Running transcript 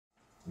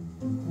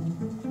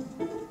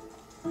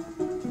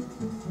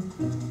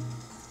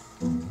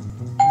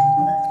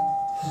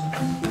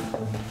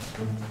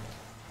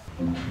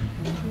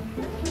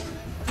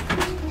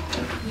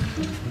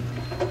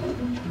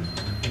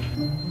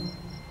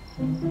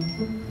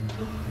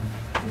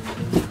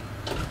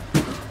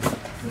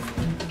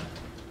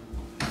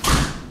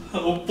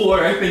Oh boy,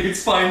 I think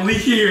it's finally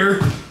here.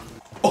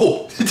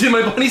 Oh, did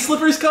my bunny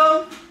slippers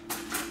come?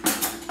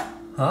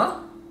 Huh?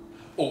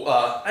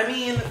 Oh, I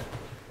mean,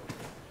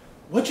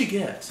 what'd you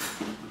get?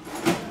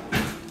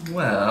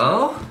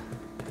 Well...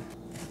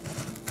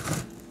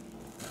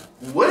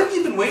 What have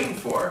you been waiting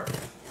for?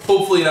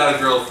 Hopefully not a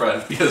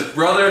girlfriend, because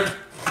brother,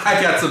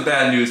 I got some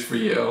bad news for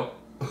you.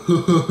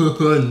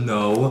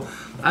 No,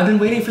 I've been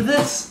waiting for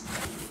this.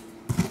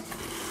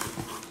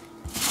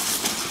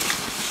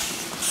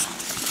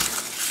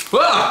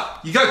 Ah!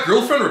 You got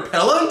girlfriend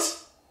repellent?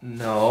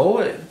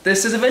 No,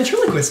 this is a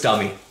ventriloquist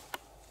dummy.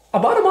 I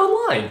bought him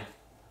online.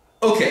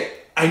 Okay,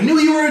 I knew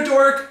you were a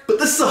dork, but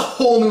this is a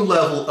whole new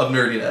level of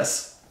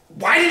nerdiness.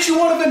 Why did you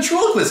want a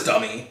ventriloquist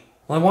dummy?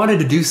 Well, I wanted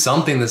to do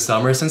something this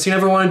summer since you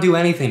never want to do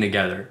anything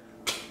together.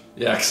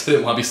 Yeah, because I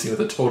didn't want to be seen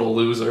with a total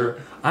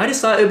loser. I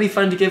just thought it would be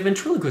fun to give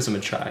ventriloquism a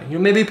try. You know,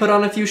 maybe put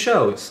on a few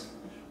shows.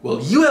 Well,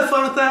 you have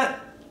fun with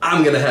that.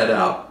 I'm gonna head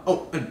out.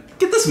 Oh, and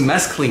get this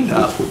mess cleaned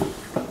up.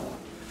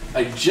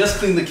 I just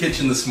cleaned the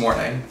kitchen this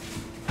morning.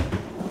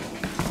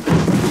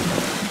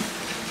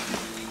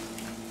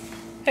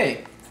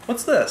 Hey,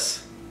 what's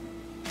this?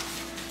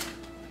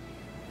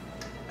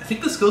 I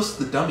think this goes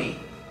to the dummy.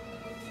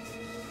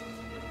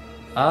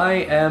 I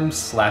am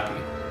Slappy.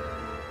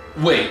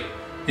 Wait,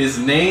 his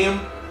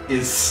name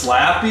is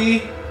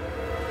Slappy?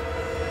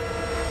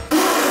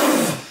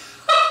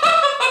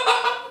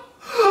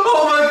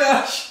 Oh my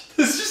gosh,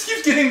 this just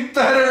keeps getting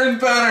better and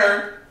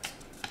better.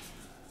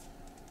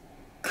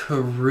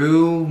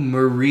 Carew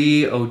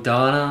Marie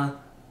O'Donna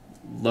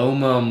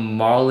Loma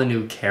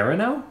Marlinu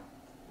Carano?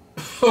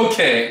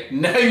 Okay,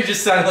 now you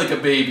just sound like a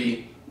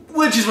baby.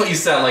 Which is what you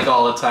sound like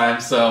all the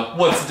time, so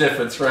what's the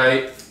difference,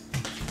 right?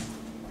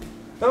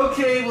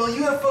 Okay, well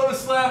you have fun with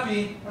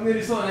Slappy. I'm gonna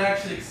do something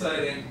actually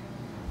exciting.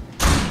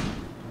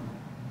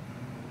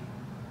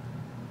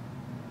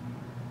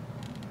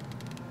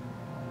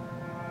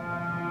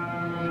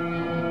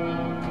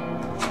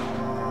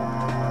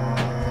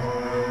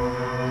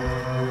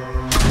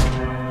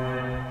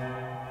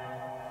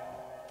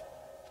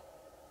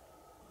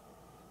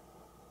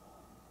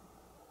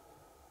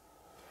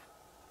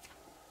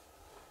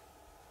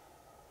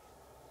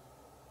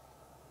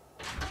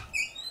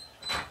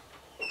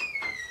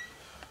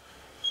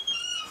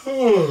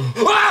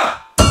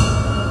 Ah!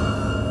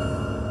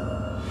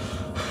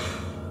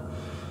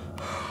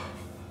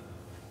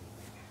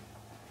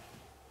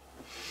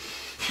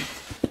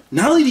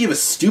 Not only do you have a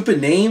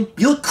stupid name,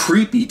 you look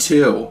creepy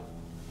too.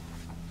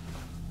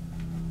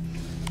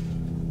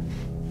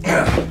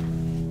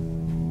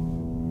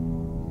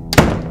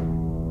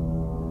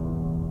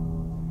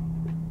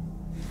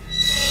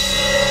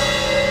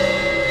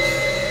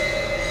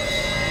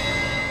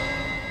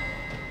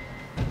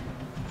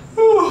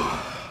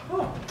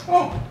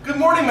 Oh, good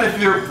morning, my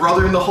favorite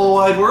brother in the whole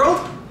wide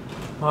world.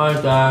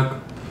 Hi,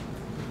 Doc.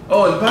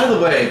 Oh, and by the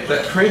way,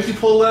 that prank you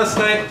pulled last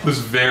night was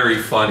very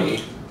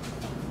funny.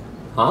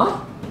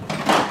 Huh?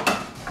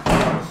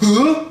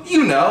 Huh?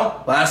 You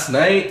know, last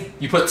night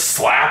you put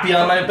Slappy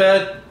on my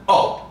bed.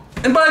 Oh,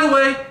 and by the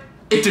way,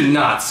 it did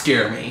not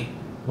scare me.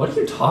 What are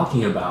you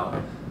talking about?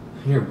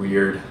 You're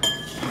weird.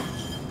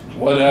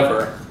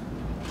 Whatever.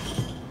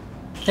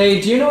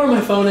 Hey, do you know where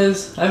my phone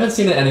is? I haven't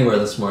seen it anywhere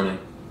this morning.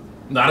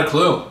 Not a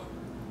clue.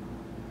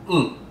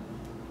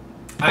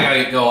 I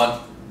gotta get going.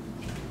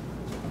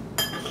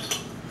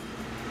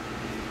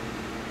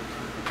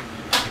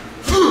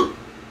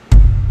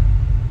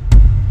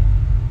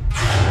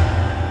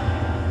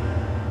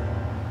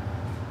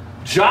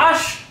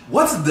 Josh,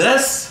 what's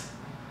this?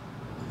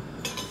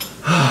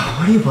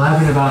 What are you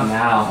blabbing about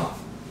now?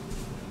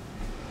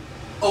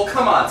 Oh,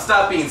 come on,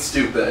 stop being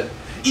stupid.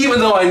 Even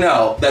though I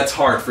know that's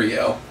hard for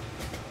you.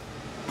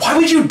 Why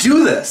would you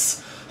do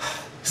this?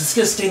 Is this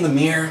gonna stain the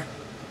mirror?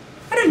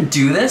 I didn't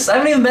do this. I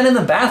haven't even been in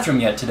the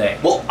bathroom yet today.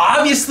 Well,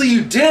 obviously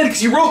you did,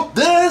 because you wrote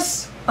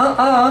this.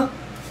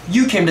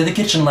 You came to the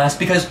kitchen last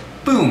because,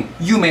 boom,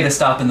 you made a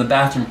stop in the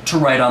bathroom to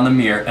write on the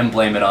mirror and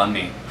blame it on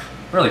me.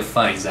 Really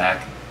funny,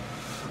 Zach.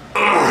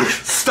 Ugh,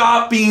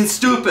 stop being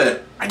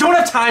stupid. I don't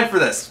have time for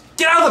this.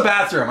 Get out of the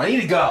bathroom. I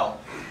need to go.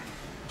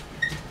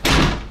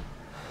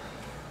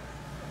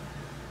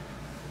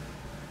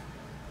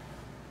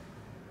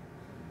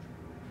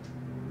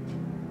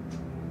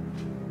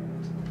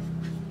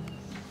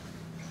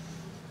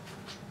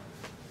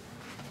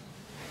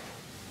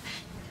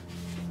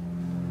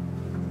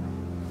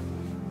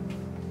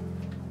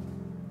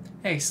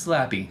 Hey,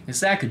 Slappy, is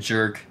Zach a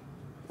jerk?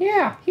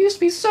 Yeah, he used to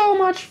be so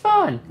much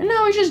fun, and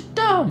now he's just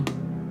dumb.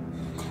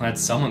 Glad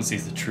someone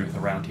sees the truth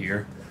around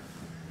here.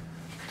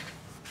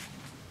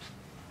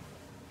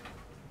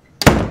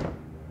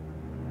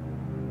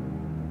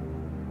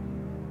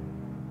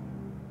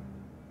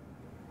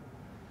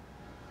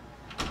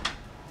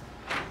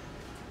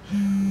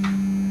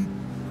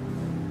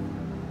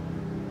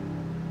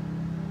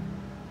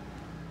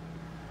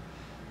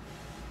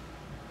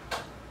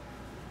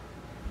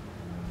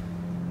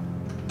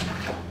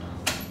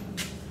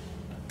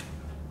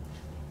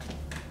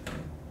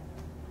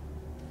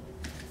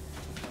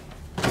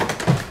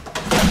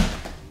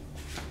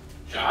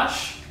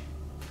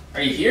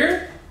 Are you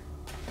here?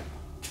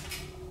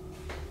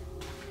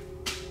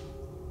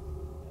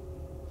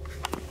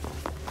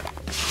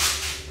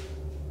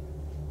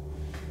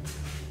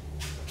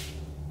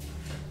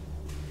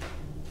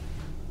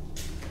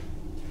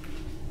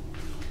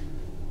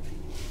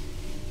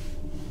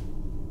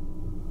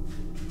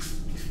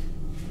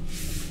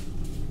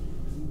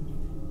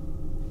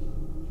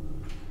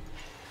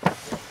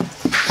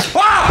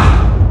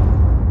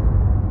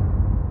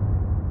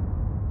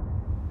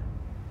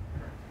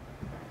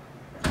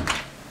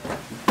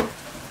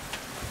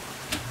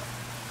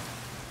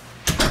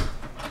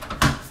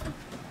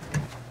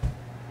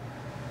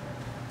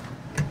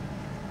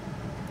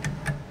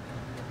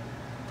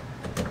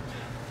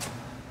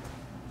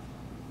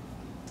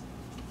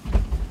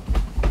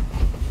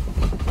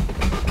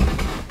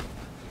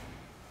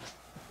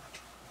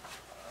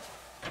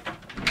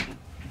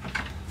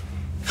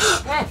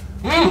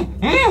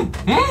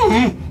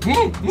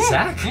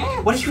 Zach,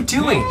 what are you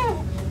doing?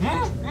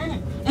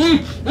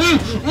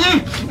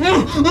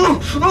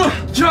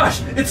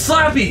 Josh, it's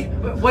Slappy!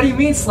 What do you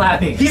mean,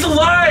 Slappy? He's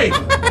alive!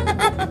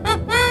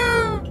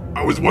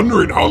 I was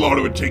wondering how long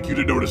it would take you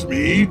to notice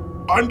me.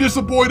 I'm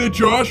disappointed,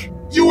 Josh.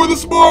 You were the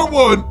smart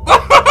one.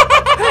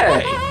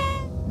 Hey!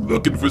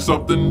 Looking for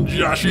something,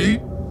 Joshy?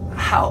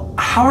 How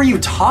are you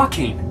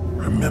talking?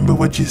 Remember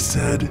what you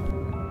said?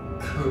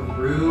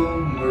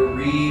 Peru,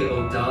 Marie,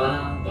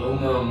 Odana,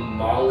 Oma,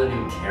 Marlin,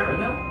 and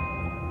Karina?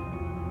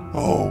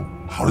 Oh,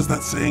 how does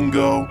that saying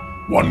go?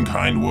 One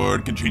kind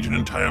word can change an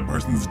entire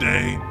person's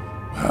day.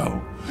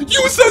 Well,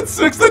 you said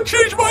 6 that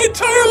changed my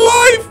entire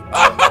life!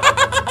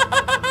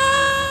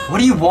 What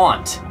do you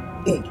want?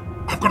 Oh,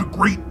 I've got a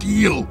great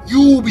deal.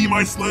 You'll be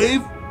my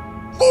slave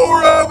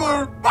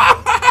forever!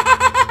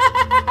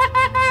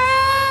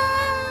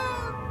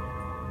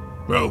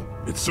 Well,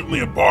 it's certainly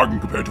a bargain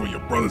compared to what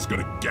your brother's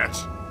gonna get.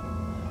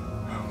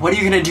 What are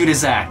you gonna do to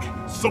Zach?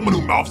 Someone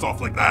who mouths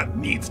off like that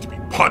needs to be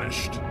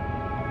punished.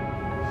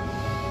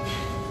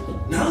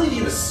 Not only do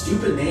you have a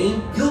stupid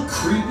name, you look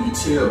creepy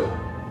too.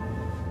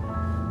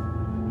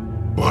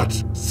 But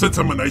since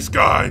I'm a nice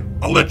guy,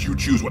 I'll let you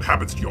choose what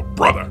happens to your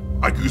brother.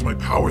 I could use my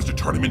powers to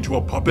turn him into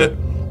a puppet.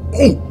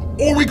 Oh,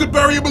 or we could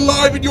bury him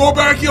alive in your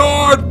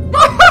backyard!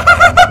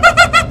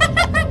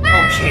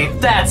 Okay,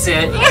 that's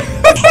it.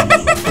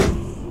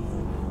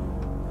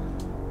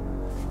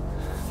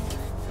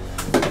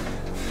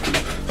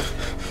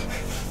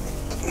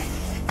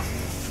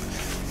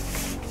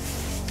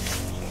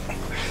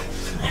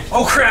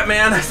 Oh crap,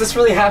 man! Is this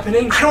really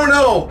happening? I don't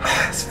know!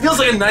 This feels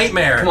like a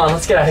nightmare. Come on,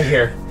 let's get out of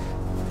here.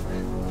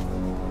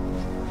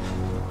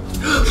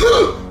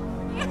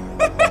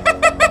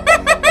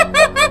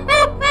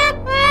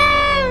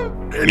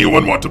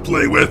 Anyone want to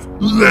play with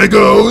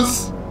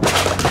Legos?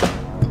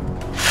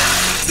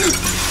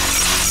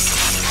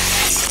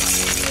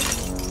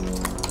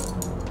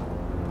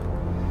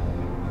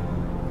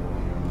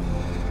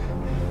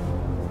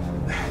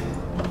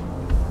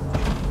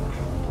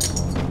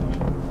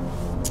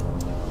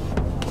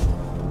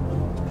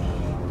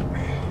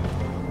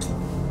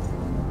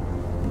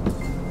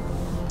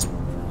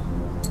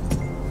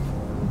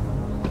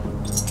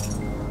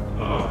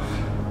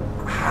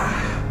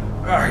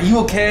 Are you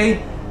okay?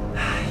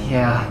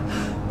 Yeah.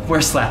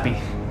 Where's Slappy?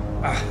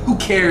 Who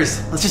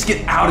cares? Let's just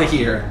get out of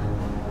here.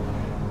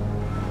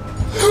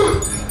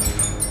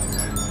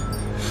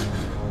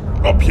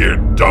 Up here,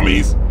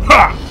 dummies.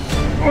 Ha!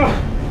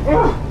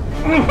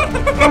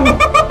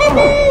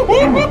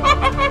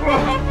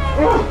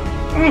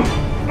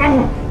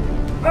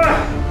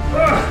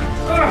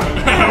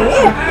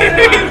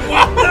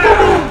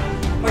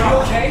 Are you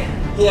okay?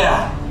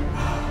 Yeah.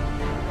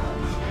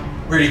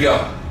 Where'd he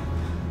go?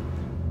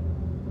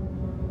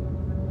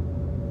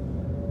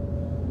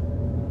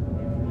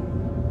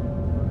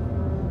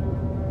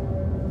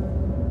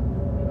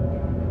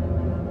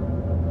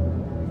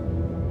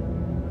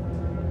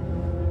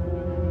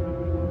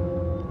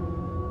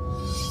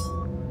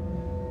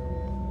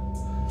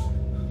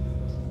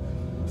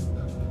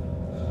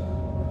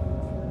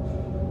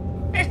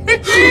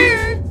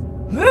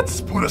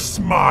 Let's put a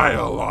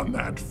smile on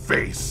that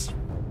face.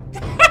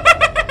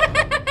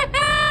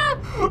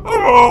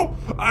 Oh,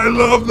 I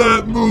love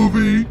that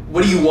movie.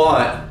 What do you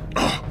want?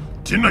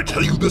 Didn't I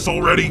tell you this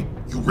already?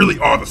 You really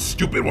are the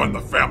stupid one in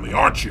the family,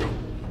 aren't you?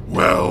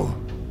 Well,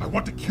 I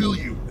want to kill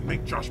you and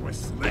make Josh my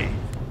slave.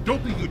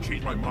 Don't think you'd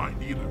change my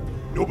mind either.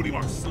 Nobody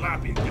wants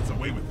Slappy and gets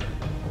away with it.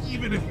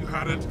 Even if you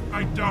hadn't,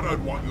 I doubt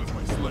I'd want you as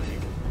my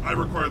slave. I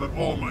require that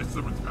all my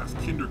servants pass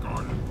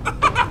kindergarten.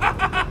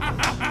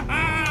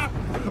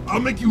 I'll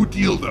make you a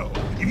deal, though.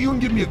 If you can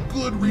give me a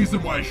good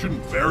reason why I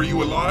shouldn't bury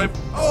you alive,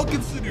 I'll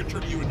consider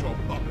turning you into a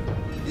puppet.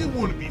 It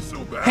wouldn't be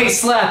so bad. Hey,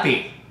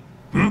 Slappy!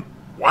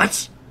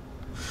 What?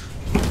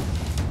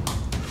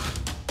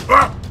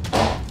 Ah!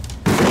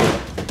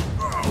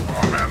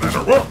 Oh man, that's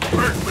a whoop!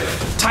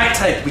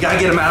 Tight. We gotta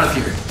get him out of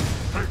here.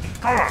 Hey,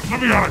 come on, let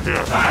me out of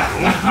here!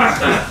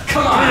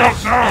 Come Let me on! out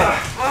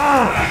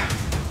now!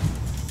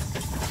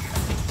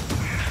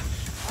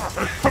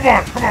 Come Come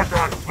on,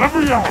 guys. Let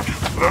me out.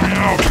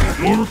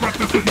 You'll regret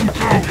this if you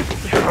don't.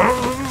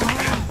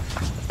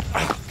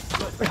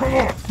 Come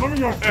on, let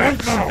me out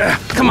right now.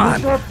 Come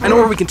on, I know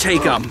where we can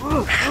take him. Hey,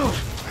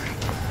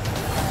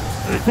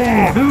 come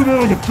on, who's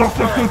there to duck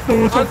that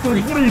system or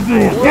something? What are you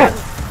doing? What?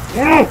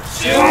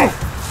 Shoot!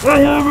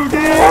 Hey, here we go!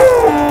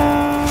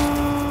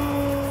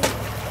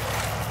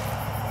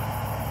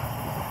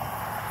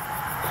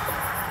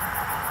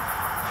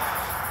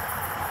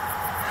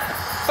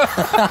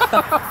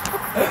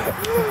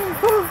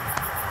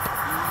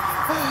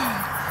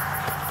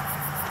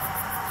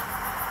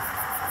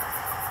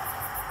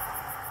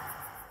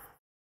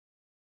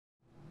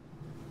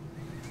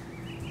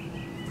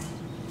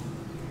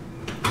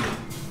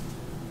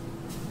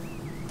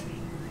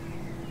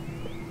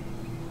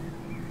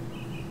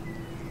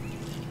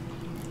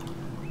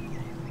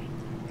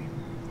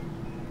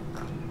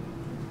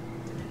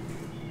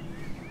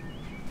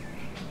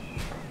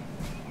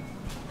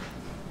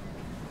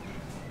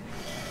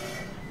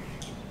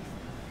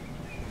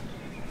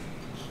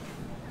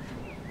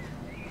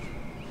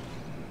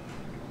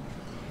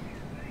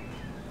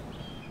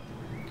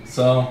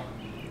 So,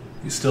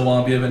 you still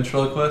want to be a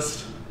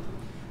ventriloquist?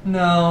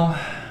 No.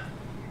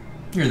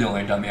 You're the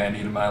only dummy I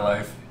need in my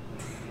life.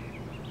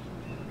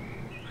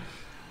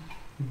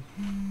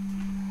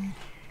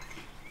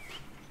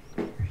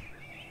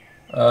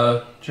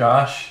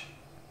 Josh,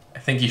 I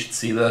think you should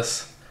see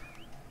this.